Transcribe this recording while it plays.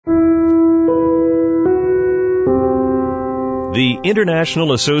The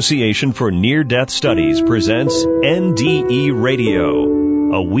International Association for Near-Death Studies presents NDE Radio,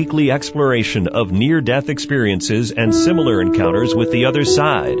 a weekly exploration of near-death experiences and similar encounters with the other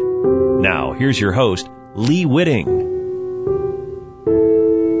side. Now, here's your host, Lee Whitting.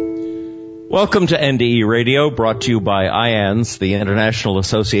 Welcome to NDE Radio, brought to you by IANS, the International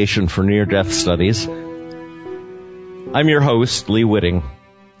Association for Near-Death Studies. I'm your host, Lee Whitting.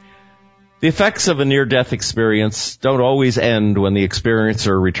 The effects of a near-death experience don't always end when the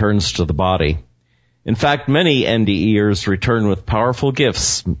experiencer returns to the body. In fact, many NDEers return with powerful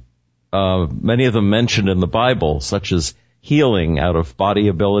gifts, many of them mentioned in the Bible, such as healing out of body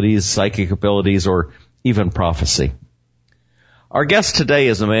abilities, psychic abilities, or even prophecy. Our guest today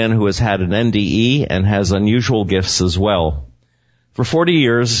is a man who has had an NDE and has unusual gifts as well. For 40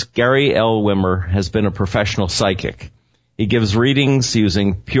 years, Gary L. Wimmer has been a professional psychic. He gives readings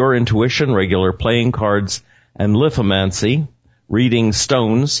using pure intuition, regular playing cards, and lithomancy, reading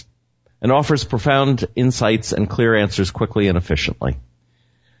stones, and offers profound insights and clear answers quickly and efficiently.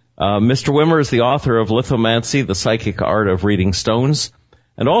 Mr. Wimmer is the author of Lithomancy, The Psychic Art of Reading Stones,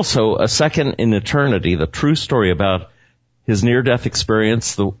 and also A Second in Eternity, the true story about his near-death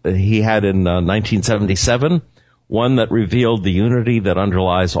experience he had in 1977, one that revealed the unity that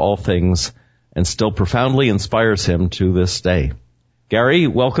underlies all things and still profoundly inspires him to this day. Gary,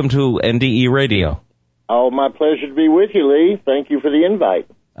 welcome to NDE Radio. Oh, my pleasure to be with you, Lee. Thank you for the invite.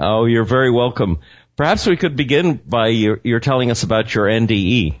 Oh, you're very welcome. Perhaps we could begin by your telling us about your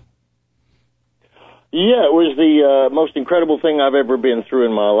NDE. Yeah, it was the most incredible thing I've ever been through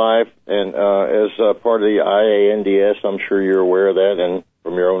in my life, and as part of the IANDS, I'm sure you're aware of that, and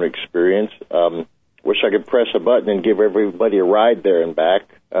from your own experience. Wish I could press a button and give everybody a ride there and back.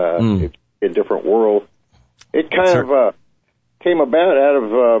 It's a different world. It kind of came about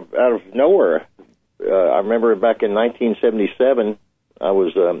out of nowhere. I remember back in 1977.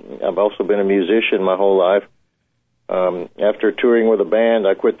 I've also been a musician my whole life. After touring with a band,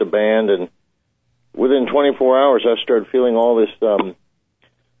 I quit the band, and within 24 hours, I started feeling all this,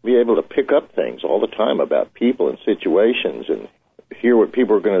 be able to pick up things all the time about people and situations and hear what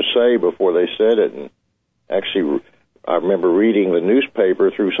people are going to say before they said it. And actually, I remember reading the newspaper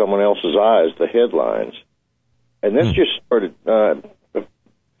through someone else's eyes, the headlines. And this just started,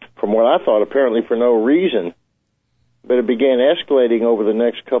 from what I thought, apparently for no reason. But it began escalating over the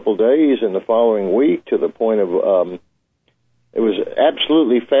next couple days and the following week to the point of, it was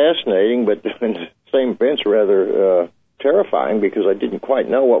absolutely fascinating, but in the same sense rather terrifying because I didn't quite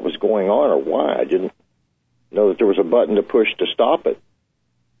know what was going on or why. I didn't know that there was a button to push to stop it.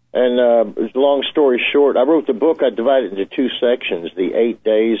 And long story short, I wrote the book. I divided it into two sections, the 8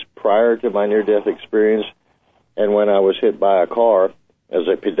 days prior to my near-death experience and when I was hit by a car as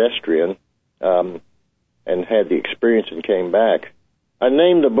a pedestrian and had the experience and came back. I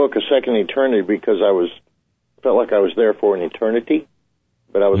named the book A Second Eternity because felt like I was there for an eternity,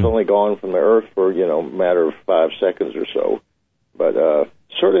 but I was only gone from the earth for, a matter of 5 seconds or so. But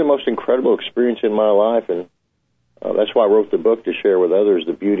certainly the most incredible experience in my life, and that's why I wrote the book, to share with others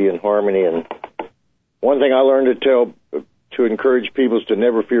the beauty and harmony. And one thing I learned to encourage people is to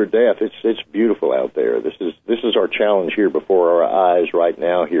never fear death. It's beautiful out there. This is our challenge here before our eyes right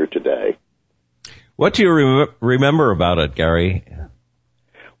now here today. What do you remember about it, Gary?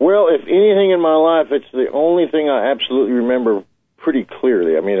 Well, if anything in my life, it's the only thing I absolutely remember pretty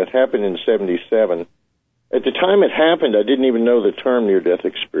clearly. I mean, it happened in 77. At the time it happened, I didn't even know the term near-death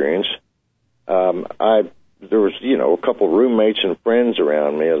experience. There was, a couple roommates and friends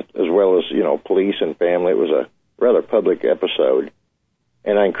around me, as well as, police and family. It was a rather public episode,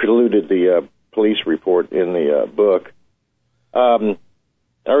 and I included the police report in the book. I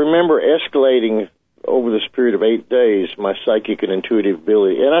remember escalating over this period of 8 days, my psychic and intuitive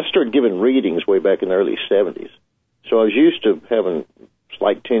ability. And I started giving readings way back in the early 70s. So I was used to having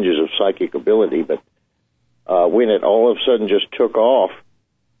slight tinges of psychic ability, but when it all of a sudden just took off,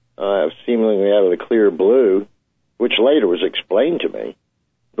 seemingly out of the clear blue, which later was explained to me,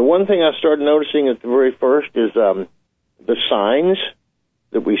 the one thing I started noticing at the very first is the signs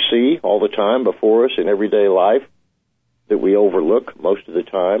that we see all the time before us in everyday life that we overlook most of the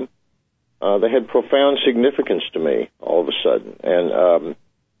time. They had profound significance to me all of a sudden. And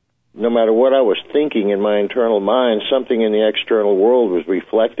no matter what I was thinking in my internal mind, something in the external world was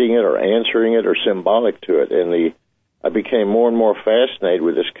reflecting it or answering it or symbolic to it. And I became more and more fascinated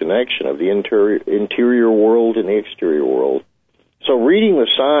with this connection of the interior world and the exterior world. So reading the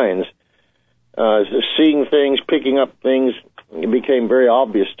signs, seeing things, picking up things, it became very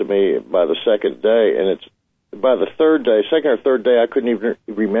obvious to me by the second day. And by the third day, second or third day, I couldn't even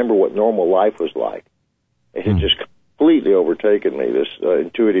remember what normal life was like. It had just completely overtaken me, this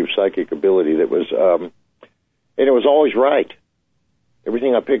intuitive psychic ability that was, and it was always right.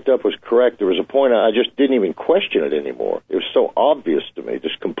 Everything I picked up was correct. There was a point I just didn't even question it anymore. It was so obvious to me,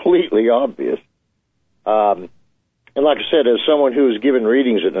 just completely obvious. And like I said, as someone who was given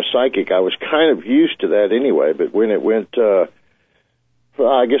readings and a psychic, I was kind of used to that anyway. But when it went, I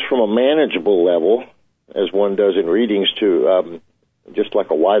guess, from a manageable level, as one does in readings, to just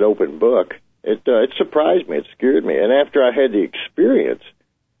like a wide open book, it surprised me. It scared me. And after I had the experience,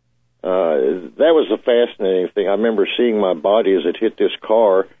 that was a fascinating thing. I remember seeing my body as it hit this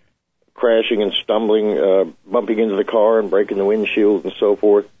car, crashing and stumbling, bumping into the car and breaking the windshield and so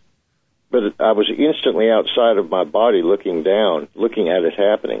forth. But I was instantly outside of my body looking down, looking at it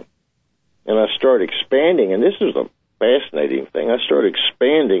happening. And I started expanding, and this is a fascinating thing. I started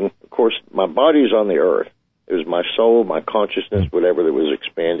expanding. Of course, my body's on the earth. It was my soul, my consciousness, whatever that was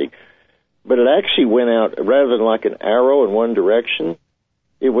expanding. But it actually went out, rather than like an arrow in one direction,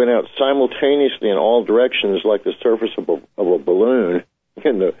 it went out simultaneously in all directions like the surface of a balloon.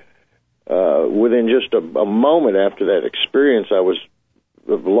 And within just a moment after that experience, I was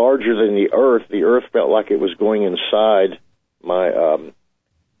larger than the earth. The earth felt like it was going inside my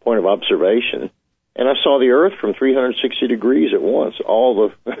point of observation. And I saw the earth from 360 degrees at once.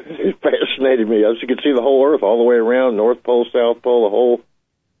 It fascinated me. You could see the whole earth all the way around, North Pole, South Pole, the whole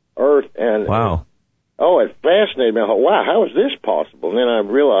earth. And wow. It fascinated me. I thought, wow, how is this possible? And then I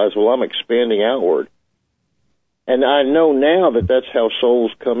realized, well, I'm expanding outward. And I know now that that's how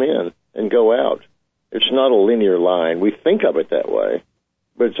souls come in and go out. It's not a linear line. We think of it that way,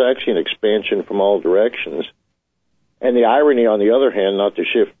 but it's actually an expansion from all directions. And the irony, on the other hand, not to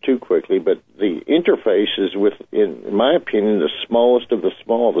shift too quickly, but the interface is with, in my opinion, the smallest of the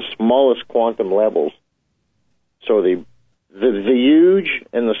smallest quantum levels. So the huge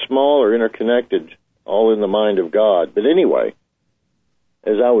and the small are interconnected, all in the mind of God. But anyway,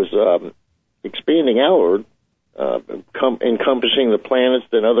 as I was expanding outward, encompassing the planets,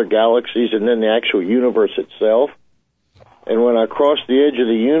 then other galaxies, and then the actual universe itself, and when I crossed the edge of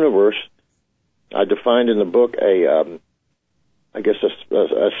the universe, I defined in the book a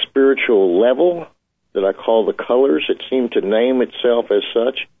spiritual level that I call the colors. It seemed to name itself as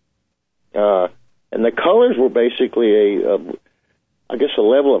such. And the colors were basically a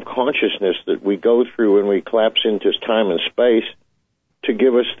level of consciousness that we go through when we collapse into time and space to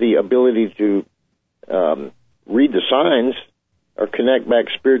give us the ability to read the signs or connect back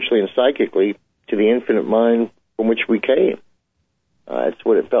spiritually and psychically to the infinite mind from which we came. That's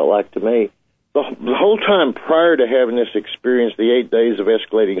what it felt like to me. The whole time prior to having this experience, the 8 days of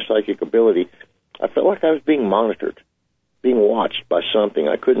escalating psychic ability, I felt like I was being monitored, being watched by something.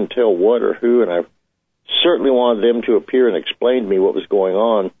 I couldn't tell what or who, and I certainly wanted them to appear and explain to me what was going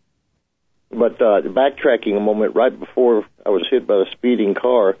on. But backtracking a moment, right before I was hit by the speeding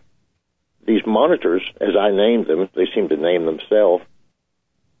car, these monitors, as I named them, they seemed to name themselves,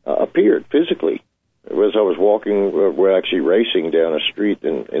 appeared physically. As I was walking, we're actually racing down a street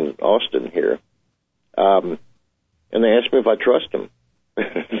in Austin here. And they asked me if I trust them.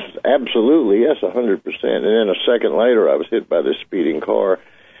 Absolutely, yes, 100%. And then a second later, I was hit by this speeding car.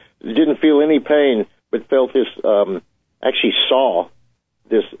 Didn't feel any pain, but felt this, actually saw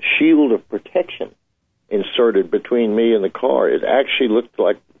this shield of protection inserted between me and the car. It actually looked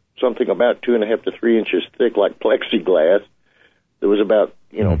like something about 2.5 to 3 inches thick, like plexiglass. It was about,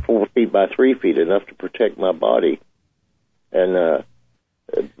 4 feet by 3 feet, enough to protect my body. And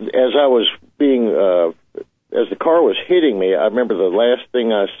as I was as the car was hitting me, I remember the last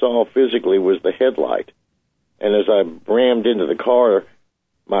thing I saw physically was the headlight. And as I rammed into the car,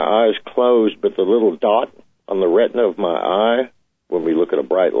 my eyes closed, but the little dot on the retina of my eye, when we look at a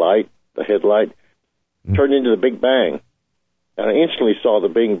bright light, the headlight, turned into the Big Bang. And I instantly saw the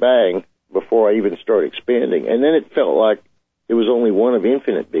Big Bang before I even started expanding. And then it felt like it was only one of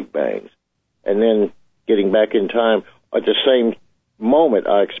infinite Big Bangs. And then getting back in time, at the same moment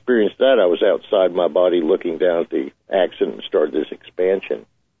I experienced that, I was outside my body looking down at the accident and started this expansion.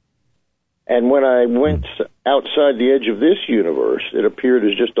 And when I went outside the edge of this universe, it appeared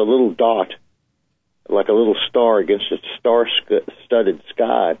as just a little dot, like a little star against a star-studded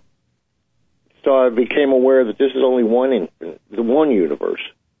sky. So I became aware that this is only one universe.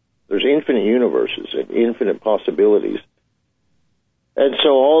 There's infinite universes and infinite possibilities. And so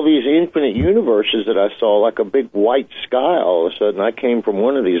all these infinite universes that I saw, like a big white sky, all of a sudden I came from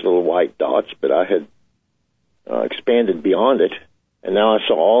one of these little white dots, but I had expanded beyond it. And now I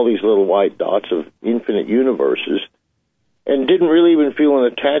saw all these little white dots of infinite universes and didn't really even feel an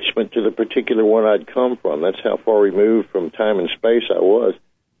attachment to the particular one I'd come from. That's how far removed from time and space I was.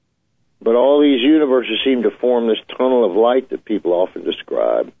 But all these universes universe seemed to form this tunnel of light that people often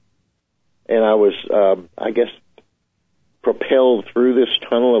describe. And I was, I guess, propelled through this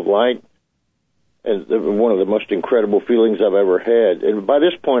tunnel of light, and one of the most incredible feelings I've ever had. And by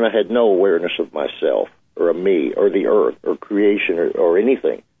this point, I had no awareness of myself or of me or the earth or creation or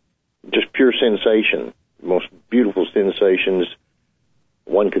anything. Just pure sensation, the most beautiful sensations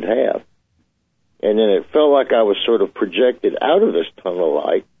one could have. And then it felt like I was sort of projected out of this tunnel of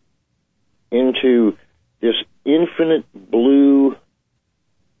light into this infinite blue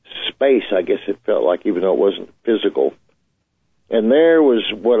space, I guess it felt like, even though it wasn't physical. And there was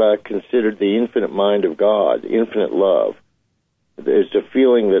what I considered the infinite mind of God, infinite love. It's a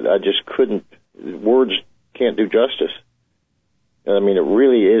feeling that I just couldn't, words can't do justice. I mean, it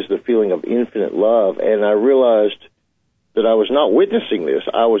really is the feeling of infinite love. And I realized that I was not witnessing this.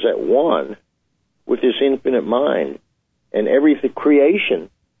 I was at one with this infinite mind. And everything, creation,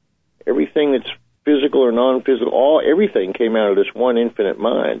 everything that's physical or non-physical, everything came out of this one infinite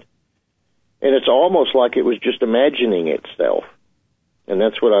mind. And it's almost like it was just imagining itself. And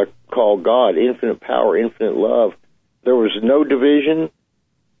that's what I call God, infinite power, infinite love. There was no division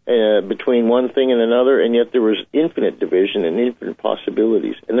between one thing and another, and yet there was infinite division and infinite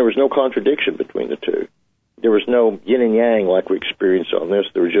possibilities. And there was no contradiction between the two. There was no yin and yang like we experience on this.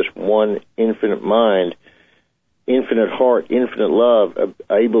 There was just one infinite mind, infinite heart, infinite love,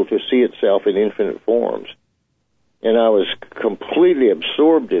 able to see itself in infinite forms. And I was completely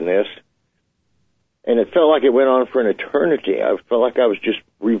absorbed in this. And it felt like it went on for an eternity. I felt like I was just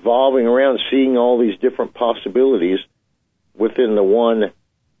revolving around, seeing all these different possibilities within the one,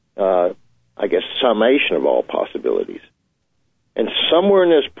 I guess, summation of all possibilities. And somewhere in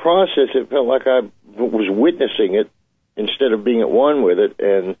this process, it felt like I was witnessing it instead of being at one with it.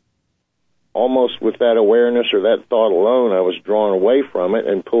 And almost with that awareness or that thought alone, I was drawn away from it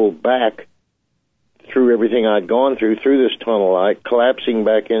and pulled back through everything I'd gone through this tunnel light, collapsing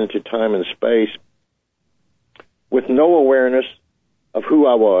back into time and space, with no awareness of who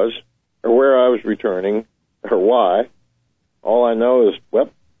I was or where I was returning or why. All I know is, well,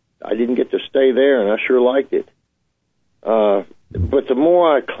 I didn't get to stay there, and I sure liked it. But the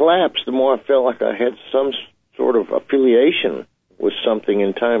more I collapsed, the more I felt like I had some sort of affiliation with something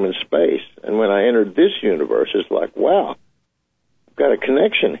in time and space. And when I entered this universe, it's like, wow, I've got a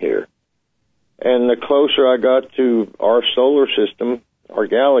connection here. And the closer I got to our solar system, our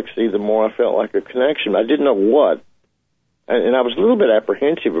galaxy, the more I felt like a connection. I didn't know what. And I was a little bit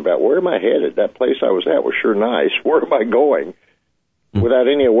apprehensive about where am I headed. That place I was at was sure nice. Where am I going? Without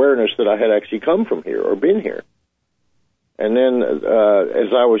any awareness that I had actually come from here or been here. And then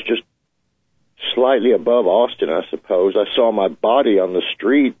as I was just slightly above Austin, I suppose, I saw my body on the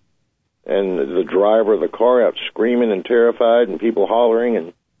street and the driver of the car out screaming and terrified and people hollering.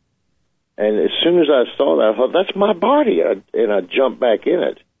 And as soon as I saw that, I thought, that's my body. And I jumped back in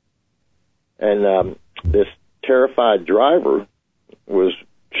it. And this terrified driver was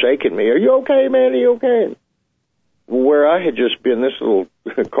shaking me. Are you okay, man? Are you okay? And where I had just been, this little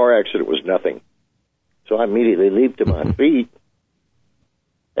car accident was nothing. So I immediately leaped to my feet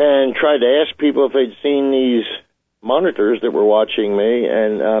and tried to ask people if they'd seen these monitors that were watching me.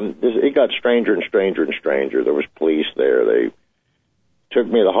 And it got stranger and stranger and stranger. There was police there. They took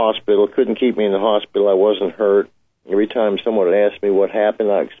me to the hospital, couldn't keep me in the hospital. I wasn't hurt. Every time someone would ask me what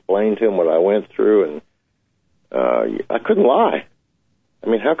happened, I explained to them what I went through, and I couldn't lie. I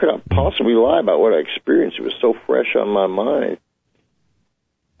mean, how could I possibly lie about what I experienced? It was so fresh on my mind.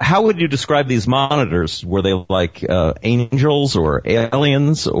 How would you describe these monitors? Were they like angels or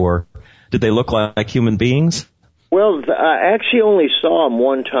aliens, or did they look like human beings? Well, I actually only saw them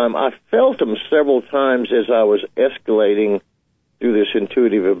one time. I felt them several times as I was escalating through this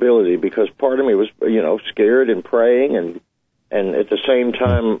intuitive ability, because part of me was, scared and praying, and at the same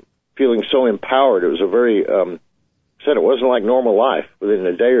time feeling so empowered. It was a very, said it wasn't like normal life. Within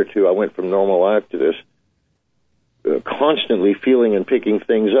a day or two, I went from normal life to this constantly feeling and picking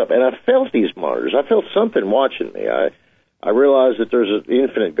things up. And I felt these monitors. I felt something watching me. I realized that there's an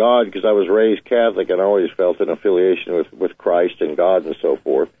infinite God, because I was raised Catholic and I always felt an affiliation with Christ and God and so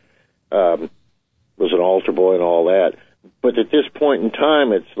forth. Was an altar boy and all that. But at this point in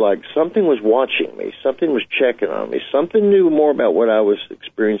time, it's like something was watching me. Something was checking on me. Something knew more about what I was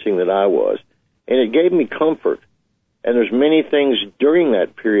experiencing than I was. And it gave me comfort. And there's many things during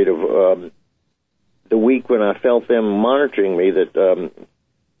that period of the week when I felt them monitoring me that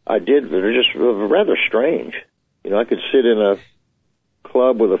I did that are just rather strange. I could sit in a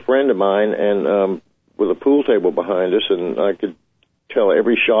club with a friend of mine and with a pool table behind us, and I could tell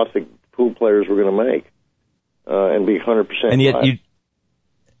every shot the pool players were going to make and be 100%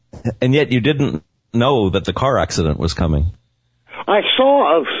 and yet you didn't know that the car accident was coming? I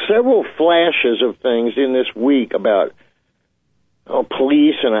saw several flashes of things in this week about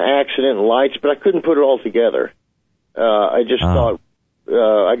police and an accident and lights, but I couldn't put it all together. I just thought,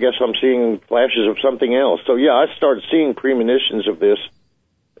 I guess I'm seeing flashes of something else. So, yeah, I started seeing premonitions of this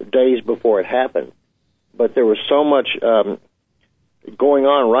days before it happened. But there was so much going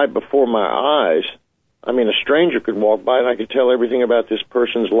on right before my eyes. I mean, a stranger could walk by and I could tell everything about this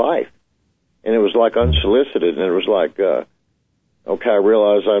person's life. And it was like unsolicited, and it was like, okay, I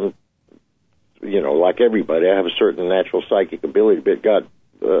realize I'm, like everybody, I have a certain natural psychic ability, but God,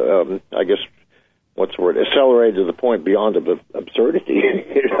 I guess, what's the word, accelerated to the point beyond absurdity,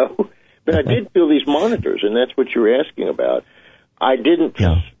 But I did feel these monitors, and that's what you were asking about. I didn't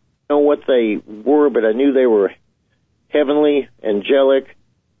know what they were, but I knew they were heavenly, angelic,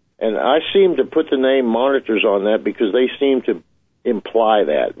 and I seem to put the name monitors on that because they seem to imply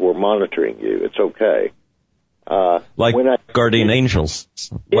that we're monitoring you. It's okay. Like guardian angels.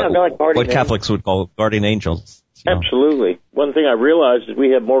 Yeah, like guardian what Catholics would call guardian angels. Absolutely. One thing I realized is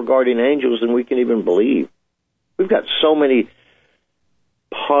we have more guardian angels than we can even believe. We've got so many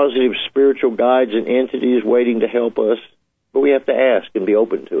positive spiritual guides and entities waiting to help us, but we have to ask and be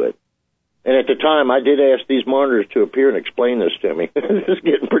open to it. And at the time, I did ask these monitors to appear and explain this to me. This is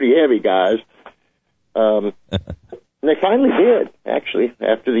getting pretty heavy, guys. And they finally did, actually.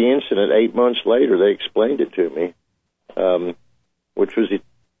 After the incident, 8 months later, they explained it to me, which was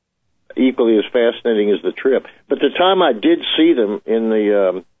equally as fascinating as the trip. But the time I did see them in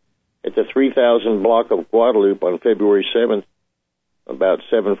the at the 3000 block of Guadalupe on February 7th, about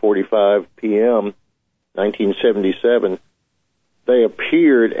 7:45 p.m., 1977, they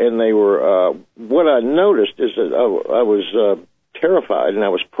appeared, and they were, what I noticed is that I was terrified, and I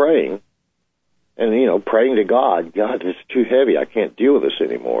was praying, and, praying to God, this is too heavy, I can't deal with this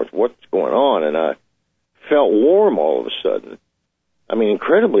anymore, what's going on? And I felt warm all of a sudden. I mean,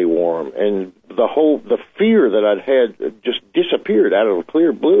 incredibly warm, and the fear that I'd had just disappeared out of the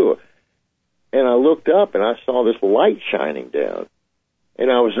clear blue. And I looked up, and I saw this light shining down.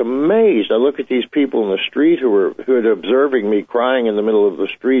 And I was amazed. I look at these people in the street who had observing me crying in the middle of the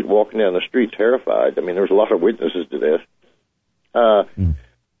street, walking down the street terrified. I mean, there was a lot of witnesses to this.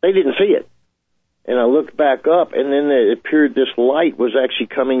 They didn't see it. And I looked back up, and then it appeared this light was actually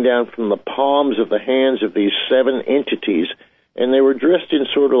coming down from the palms of the hands of these 7 entities. And they were dressed in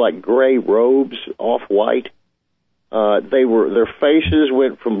sort of like gray robes, off-white. Their faces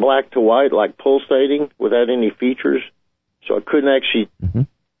went from black to white, like pulsating, without any features. So I couldn't actually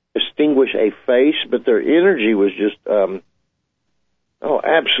distinguish a face, but their energy was just,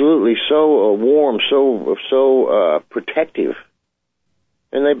 absolutely so warm, so protective.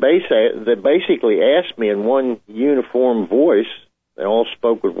 And they basically asked me in one uniform voice, they all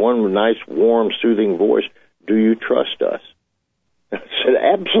spoke with one nice, warm, soothing voice, "Do you trust us?" I said,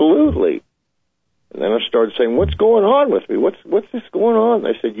 "Absolutely." And then I started saying, "What's going on with me? What's this going on?"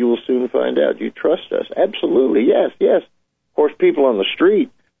 They said, "You will soon find out. Do you trust us?" "Absolutely, yes." Of course, people on the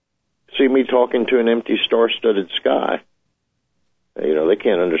street see me talking to an empty star-studded sky. They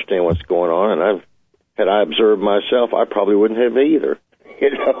can't understand what's going on, and had I observed myself, I probably wouldn't have either.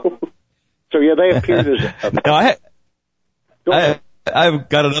 So yeah, they appeared as. I've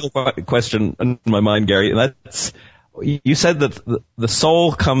got another question in my mind, Gary. And that's, you said that the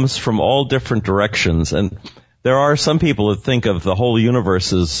soul comes from all different directions, and there are some people that think of the whole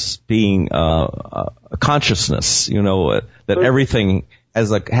universe as being a consciousness. That everything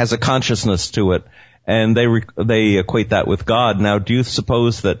has a consciousness to it, and they equate that with God. Now, do you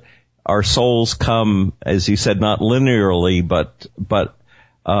suppose that our souls come, as you said, not linearly, but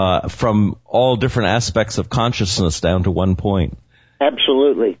from all different aspects of consciousness down to one point?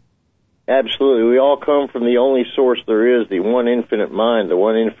 Absolutely. Absolutely. We all come from the only source there is, the one infinite mind, the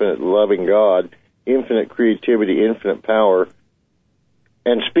one infinite loving God, infinite creativity, infinite power.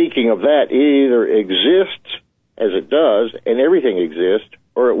 And speaking of that, it either exists as it does, and everything exists,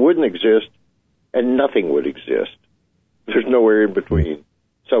 or it wouldn't exist, and nothing would exist. There's nowhere in between.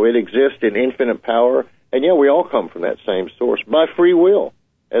 So it exists in infinite power, and we all come from that same source by free will.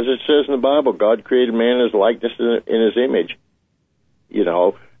 As it says in the Bible, God created man in his likeness and in his image.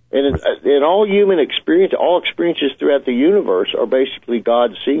 And in all human experience, all experiences throughout the universe are basically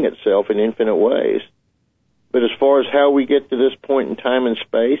God seeing itself in infinite ways. But as far as how we get to this point in time and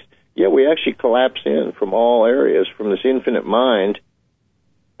space, we actually collapse in from all areas, from this infinite mind.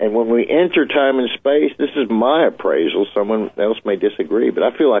 And when we enter time and space, this is my appraisal, someone else may disagree, but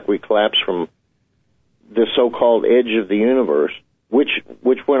I feel like we collapse from the so-called edge of the universe, which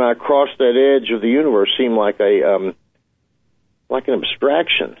when I crossed that edge of the universe seemed like an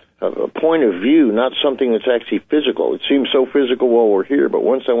abstraction. a point of view, not something that's actually physical. It seems so physical while we're here, but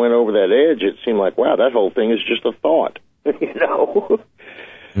once I went over that edge, it seemed like, wow, that whole thing is just a thought, you know.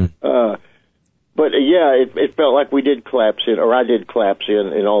 But yeah, it felt like we did collapse in, or I did collapse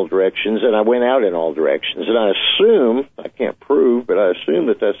in all directions, and I went out in all directions. And I assume, I can't prove, but I assume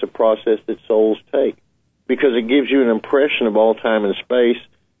that that's a process that souls take, because it gives you an impression of all time and space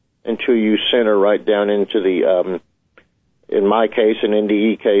until you center right down into the, in my case, and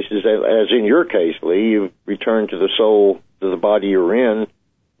NDE cases, as in your case, Lee, you return to the soul, to the body you're in,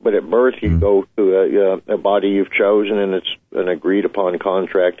 but at birth you go to a body you've chosen, and it's an agreed upon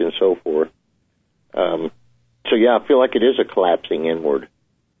contract and so forth. So yeah, I feel like it is a collapsing inward.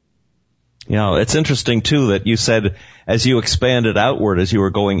 Yeah, it's interesting too that you said as you expanded outward, as you were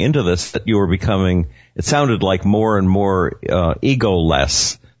going into this, that you were becoming, it sounded like more and more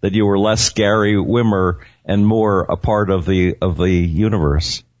ego-less, that you were less Gary Wimmer and more a part of the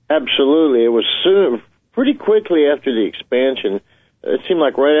universe. Absolutely. It was soon, pretty quickly after the expansion. It seemed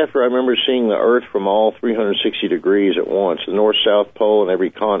like right after I remember seeing the Earth from all 360 degrees at once, the North, South Pole, and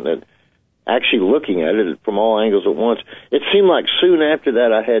every continent, actually looking at it from all angles at once. It seemed like soon after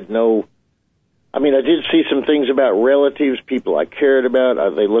that I had no... I mean, I did see some things about relatives, people I cared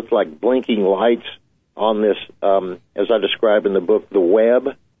about. They looked like blinking lights on this, as I describe in the book, the web.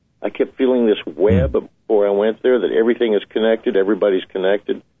 I kept feeling this web before I went there, that everything is connected, everybody's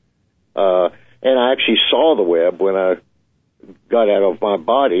connected. And I actually saw the web when I got out of my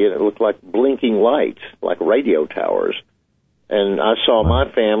body, and it looked like blinking lights, like radio towers. And I saw my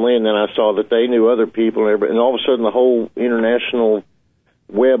family, and then I saw that they knew other people, and all of a sudden the whole international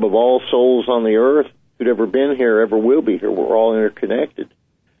web of all souls on the earth who'd ever been here, ever will be here, we're all interconnected.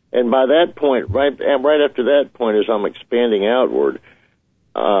 And by that point, right after that point, as I'm expanding outward,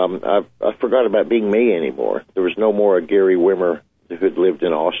 I forgot about being me anymore. There was no more a Gary Wimmer who had lived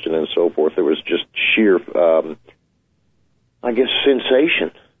in Austin and so forth. There was just sheer,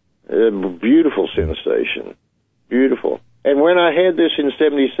 sensation. A beautiful sensation. Beautiful. And when I had this in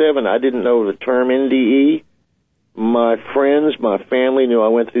 77, I didn't know the term NDE. My friends, my family knew I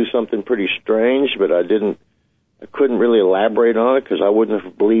went through something pretty strange, but I couldn't really elaborate on it because I wouldn't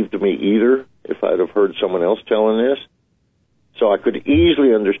have believed me either if I'd have heard someone else telling this. So I could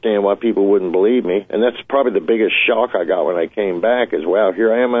easily understand why people wouldn't believe me. And that's probably the biggest shock I got when I came back is, wow,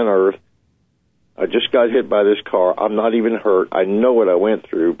 here I am on Earth. I just got hit by this car. I'm not even hurt. I know what I went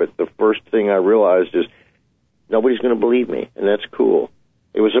through, but the first thing I realized is nobody's going to believe me, and that's cool.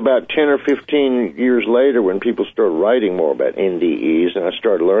 It was about 10 or 15 years later when people started writing more about NDEs, and I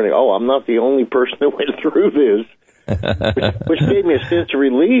started learning, I'm not the only person that went through this, which gave me a sense of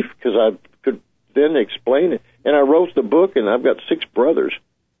relief because I could then explain it. And I wrote the book, and I've got 6 brothers.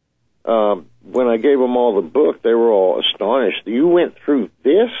 When I gave them all the book, they were all astonished. You went through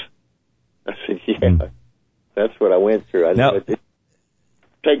this? I said, yeah, that's what I went through. I know it didn't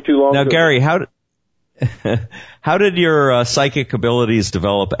take too long. Now, Gary, how did your psychic abilities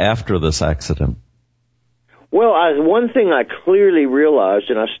develop after this accident? Well, one thing I clearly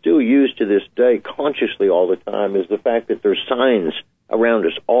realized, and I still use to this day consciously all the time, is the fact that there's signs around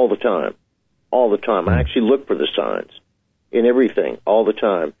us all the time. All the time. I actually look for the signs in everything all the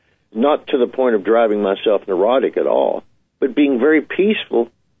time. Not to the point of driving myself neurotic at all, but being very peaceful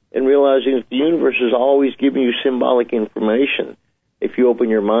and realizing that the universe is always giving you symbolic information if you open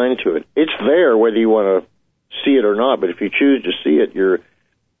your mind to it. It's there whether you want to see it or not, but if you choose to see it, you're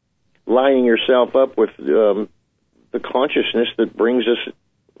lining yourself up with the consciousness that brings us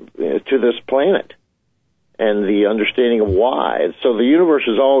to this planet and the understanding of why. So the universe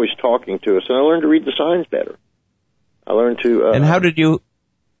is always talking to us, and I learned to read the signs better. I learned to... and how did you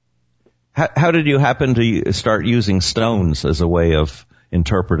happen to start using stones as a way of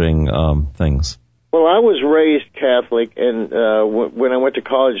interpreting things? Well, I was raised Catholic, and when I went to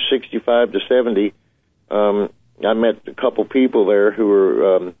college, 65 to 70, I met a couple people there who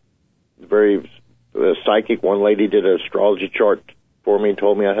were very psychic. One lady did an astrology chart for me and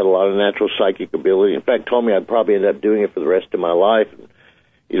told me I had a lot of natural psychic ability. In fact, told me I'd probably end up doing it for the rest of my life.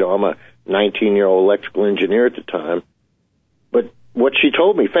 You know, I'm a 19-year-old electrical engineer at the time. But what she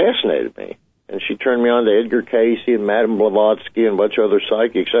told me fascinated me. And she turned me on to Edgar Cayce and Madame Blavatsky and a bunch of other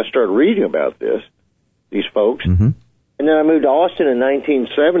psychics. I started reading about these folks. Mm-hmm. And then I moved to Austin in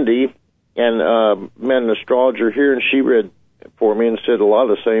 1970 and met an astrologer here, and she read for me and said a lot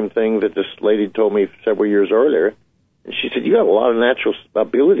of the same thing that this lady told me several years earlier. And she said, you have a lot of natural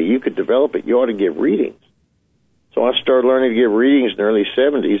ability. You could develop it. You ought to give readings. So I started learning to give readings in the early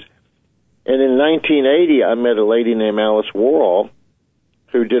 70s. And in 1980, I met a lady named Alice Warhol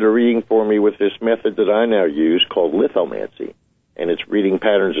who did a reading for me with this method that I now use called lithomancy. and it's reading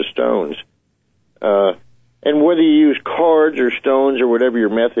patterns of stones. And whether you use cards or stones or whatever your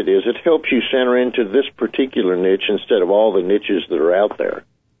method is, it helps you center into this particular niche instead of all the niches that are out there.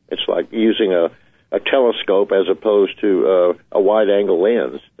 It's like using a telescope as opposed to a wide-angle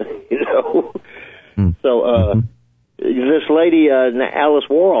lens, you know. So this lady, Alice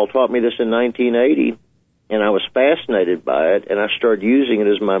Warhol, taught me this in 1980, and I was fascinated by it, and I started using it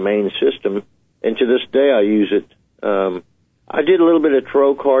as my main system. And to this day, I use it. I did a little bit of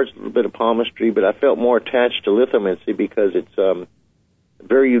tarot cards, a little bit of palmistry, but I felt more attached to lithomancy because it's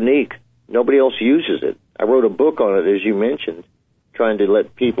very unique. Nobody else uses it. I wrote a book on it, as you mentioned, trying to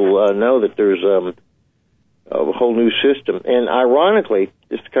let people know that there's a whole new system. And ironically,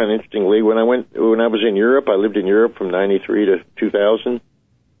 it's kind of interesting, Lee, when I was in Europe, I lived in Europe from 93 to 2000.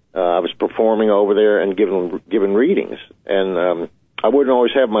 I was performing over there and giving readings. And I wouldn't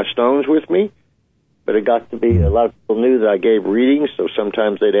always have my stones with me, but it got to be, a lot of people knew that I gave readings, so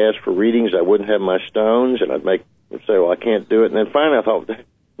sometimes they'd ask for readings. I wouldn't have my stones, and I'd say, well, I can't do it. And then finally I thought,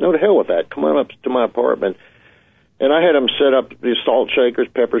 no, to hell with that. Come on up to my apartment. And I had them set up these salt shakers,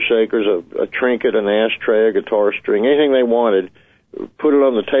 pepper shakers, a trinket, an ashtray, a guitar string, anything they wanted, put it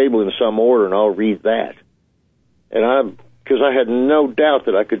on the table in some order, and I'll read that. And because I had no doubt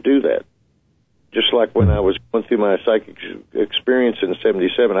that I could do that. Just like when I was going through my psychic experience in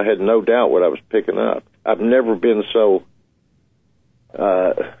 77, I had no doubt what I was picking up. I've never been so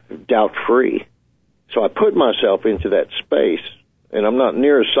doubt-free. So I put myself into that space, and I'm not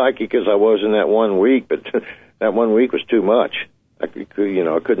near as psychic as I was in that 1 week, but that 1 week was too much. I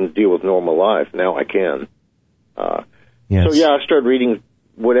couldn't deal with normal life. Now I can. Yes. So, yeah, I started reading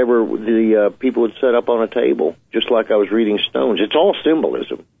whatever the people would set up on a table, just like I was reading stones. It's all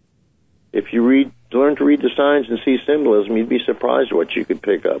symbolism. If you learn to read the signs and see symbolism, you'd be surprised what you could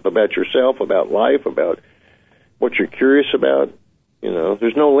pick up about yourself, about life, about what you're curious about. You know,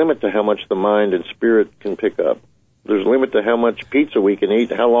 there's no limit to how much the mind and spirit can pick up. There's a limit to how much pizza we can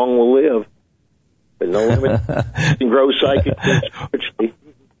eat, how long we'll live. But no limit to grow psychically.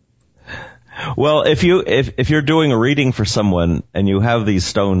 Well, if you're doing a reading for someone and you have these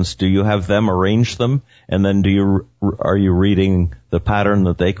stones, do you have them arrange them, and then are you reading the pattern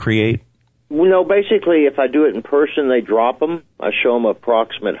that they create? Well, no, basically, if I do it in person, they drop them. I show them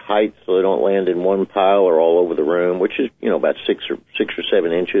approximate height so they don't land in one pile or all over the room, which is, about 6 or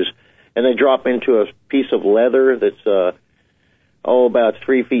 7 inches. And they drop into a piece of leather that's about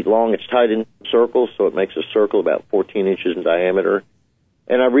 3 feet long. It's tied in circles, so it makes a circle about 14 inches in diameter.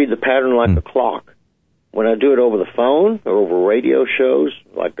 And I read the pattern like a clock. When I do it over the phone or over radio shows,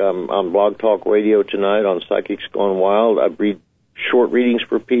 like on Blog Talk Radio tonight on Psychics Gone Wild, I read short readings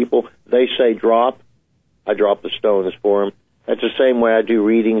for people. They say drop. I drop the stones for them. That's the same way I do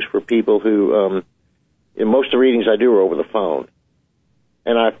readings for people who, most of the readings I do are over the phone.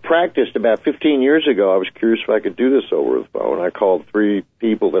 And I practiced about 15 years ago. I was curious if I could do this over the phone. I called 3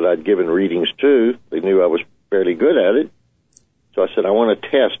 people that I'd given readings to. They knew I was fairly good at it. So I said, I want to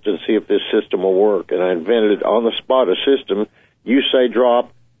test and see if this system will work. And I invented on the spot a system. You say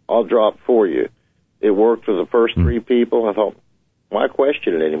drop, I'll drop for you. It worked for the first 3 people. I thought, why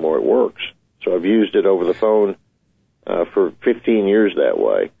question it anymore? It works. So I've used it over the phone for 15 years that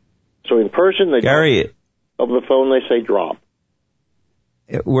way. So in person, Gary, over the phone, they say drop.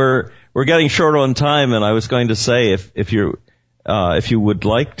 We're getting short on time, and I was going to say if you would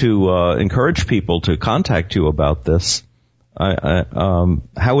like to encourage people to contact you about this,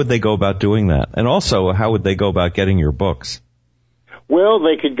 how would they go about doing that? And also, how would they go about getting your books? Well,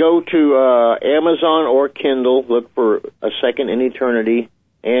 they could go to Amazon or Kindle, look for A Second in Eternity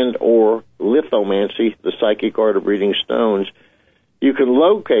and or Lithomancy, the Psychic Art of Reading Stones. You can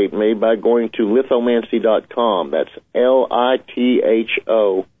locate me by going to lithomancy.com. That's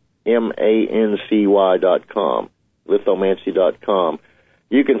lithomancy.com. Lithomancy.com.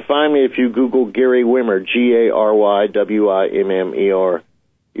 You can find me if you Google Gary Wimmer, GaryWimmer.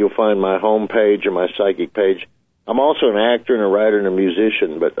 You'll find my home page or my psychic page. I'm also an actor and a writer and a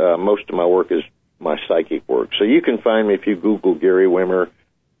musician, but most of my work is my psychic work. So you can find me if you Google Gary Wimmer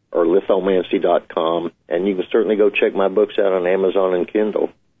or lithomancy.com, and you can certainly go check my books out on Amazon and Kindle.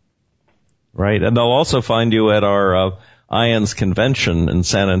 Right, and they'll also find you at our IANS convention in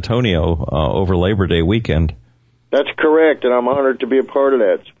San Antonio over Labor Day weekend. That's correct, and I'm honored to be a part of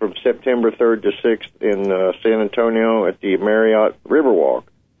that. It's from September 3rd to 6th in San Antonio at the Marriott Riverwalk.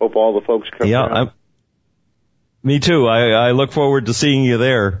 Hope all the folks come out. Me too. I look forward to seeing you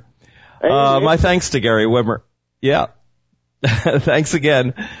there. My thanks to Gary Wimmer. Yeah. Thanks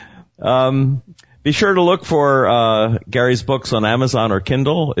again. Be sure to look for Gary's books on Amazon or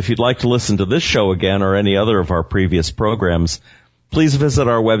Kindle. If you'd like to listen to this show again or any other of our previous programs, please visit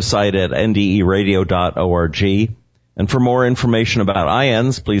our website at nderadio.org. And for more information about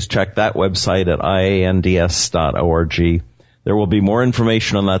IANDS, please check that website at iands.org. There will be more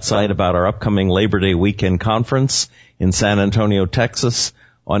information on that site about our upcoming Labor Day weekend conference in San Antonio, Texas,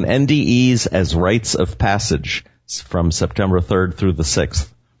 on NDEs as rites of passage from September 3rd through the 6th.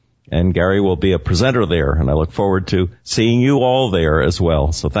 And Gary will be a presenter there, and I look forward to seeing you all there as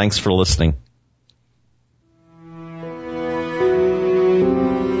well. So thanks for listening.